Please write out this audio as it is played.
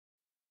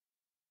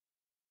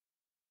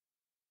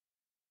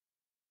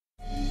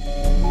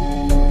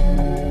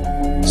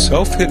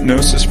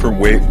Self-hypnosis for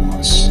weight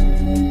loss.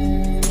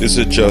 Is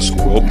it just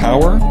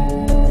willpower?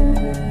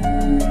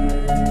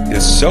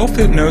 Is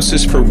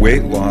self-hypnosis for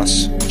weight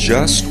loss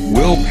just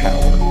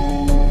willpower?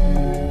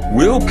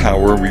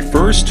 Willpower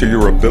refers to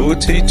your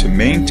ability to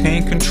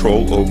maintain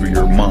control over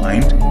your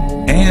mind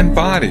and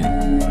body.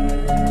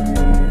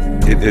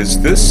 It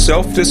is this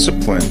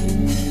self-discipline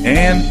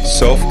and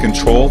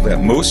self-control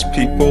that most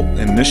people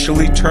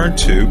initially turn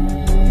to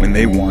when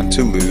they want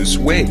to lose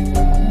weight.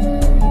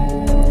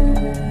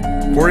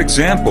 For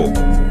example,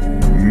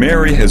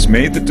 Mary has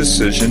made the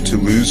decision to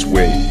lose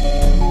weight.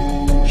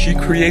 She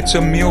creates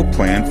a meal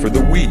plan for the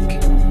week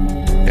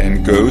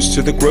and goes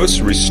to the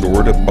grocery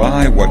store to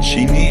buy what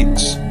she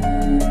needs.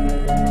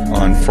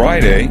 On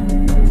Friday,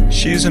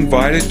 she is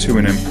invited to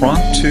an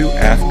impromptu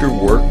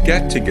after-work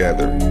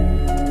get-together.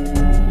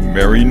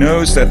 Mary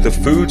knows that the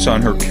foods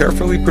on her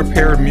carefully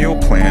prepared meal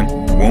plan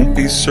won't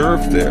be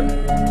served there.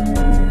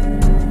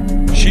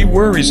 She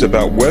worries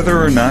about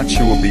whether or not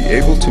she will be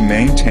able to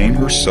maintain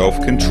her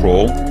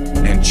self-control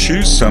and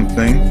choose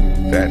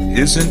something that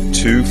isn't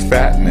too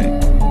fattening.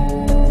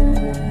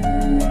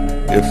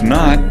 If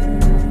not,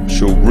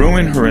 she'll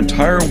ruin her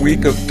entire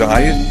week of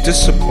diet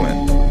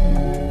discipline.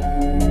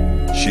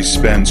 She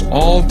spends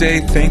all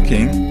day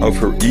thinking of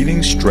her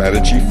eating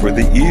strategy for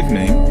the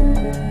evening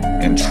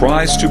and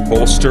tries to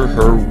bolster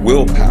her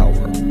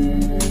willpower.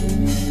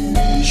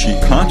 She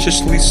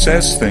consciously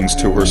says things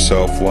to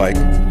herself like,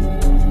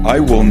 "I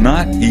will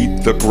not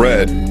eat the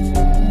bread.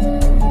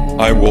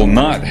 I will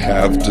not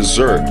have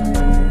dessert."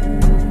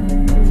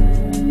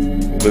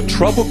 The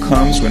trouble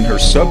comes when her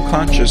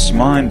subconscious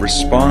mind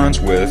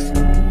responds with,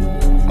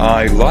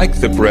 "I like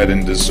the bread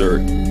and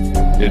dessert.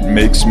 It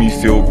makes me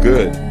feel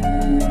good."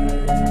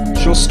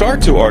 She'll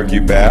start to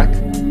argue back,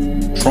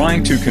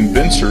 trying to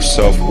convince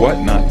herself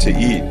what not to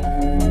eat.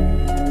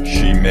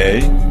 She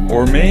may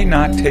or may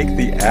not take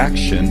the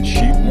action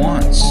she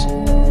wants.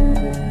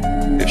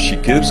 If she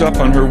gives up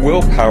on her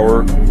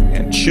willpower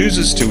and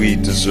chooses to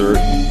eat dessert,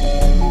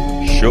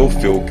 she'll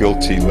feel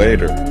guilty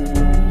later.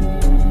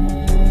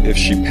 If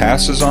she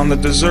passes on the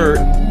dessert,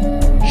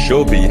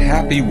 she'll be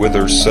happy with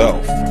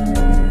herself.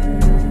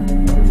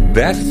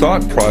 That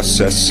thought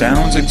process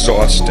sounds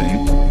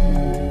exhausting,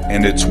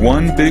 and it's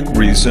one big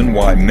reason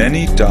why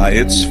many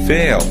diets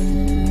fail.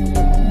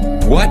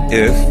 What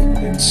if,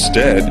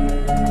 instead,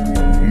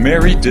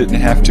 Mary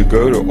didn't have to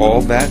go to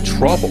all that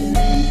trouble?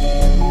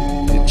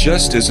 It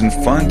just isn't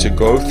fun to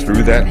go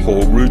through that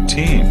whole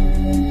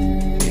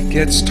routine. It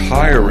gets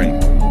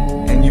tiring,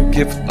 and you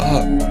give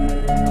up.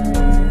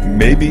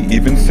 Maybe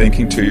even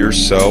thinking to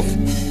yourself,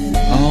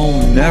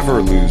 "I'll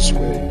never lose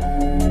weight."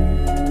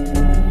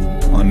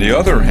 On the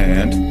other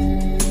hand,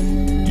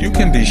 you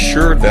can be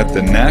sure that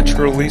the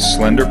naturally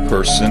slender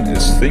person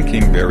is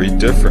thinking very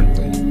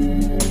differently.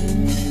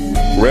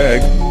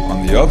 Greg,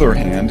 on the other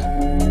hand,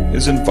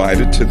 is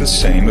invited to the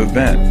same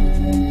event.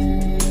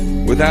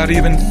 Without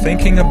even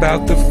thinking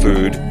about the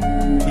food,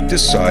 he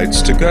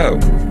decides to go.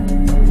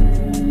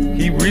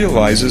 He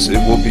realizes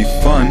it will be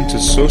fun to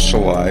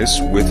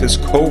socialize with his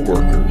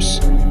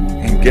co-workers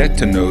and get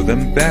to know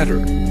them better.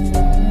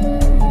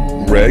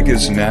 Greg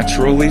is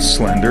naturally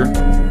slender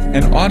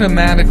and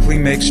automatically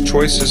makes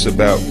choices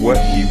about what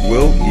he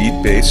will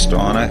eat based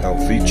on a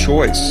healthy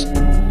choice.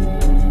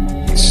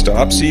 He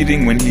stops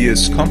eating when he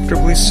is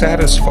comfortably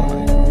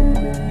satisfied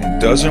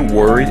and doesn't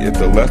worry if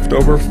the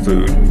leftover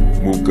food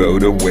will go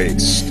to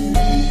waste.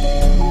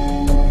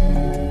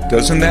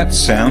 Doesn't that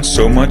sound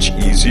so much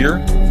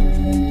easier?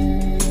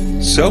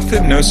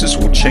 Self-hypnosis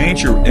will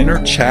change your inner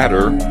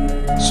chatter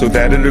so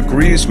that it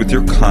agrees with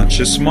your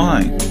conscious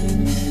mind.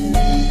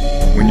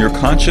 When your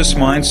conscious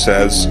mind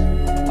says,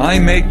 "I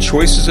make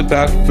choices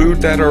about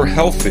food that are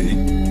healthy,"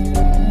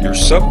 your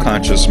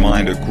subconscious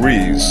mind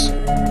agrees,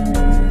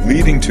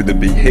 leading to the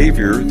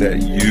behavior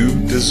that you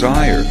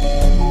desire.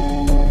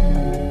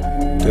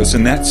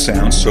 Doesn't that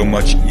sound so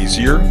much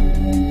easier?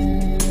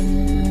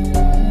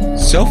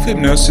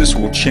 Self-hypnosis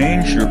will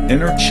change your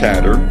inner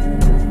chatter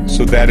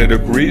so that it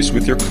agrees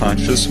with your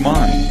conscious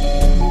mind.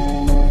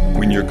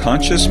 When your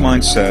conscious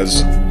mind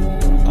says,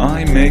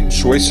 "I make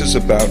choices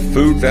about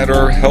food that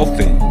are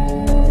healthy,"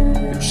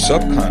 your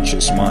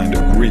subconscious mind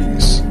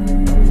agrees,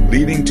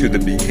 leading to the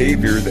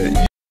behavior that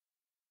you.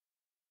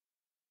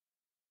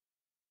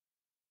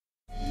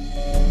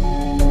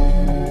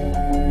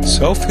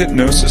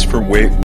 Self-hypnosis for weight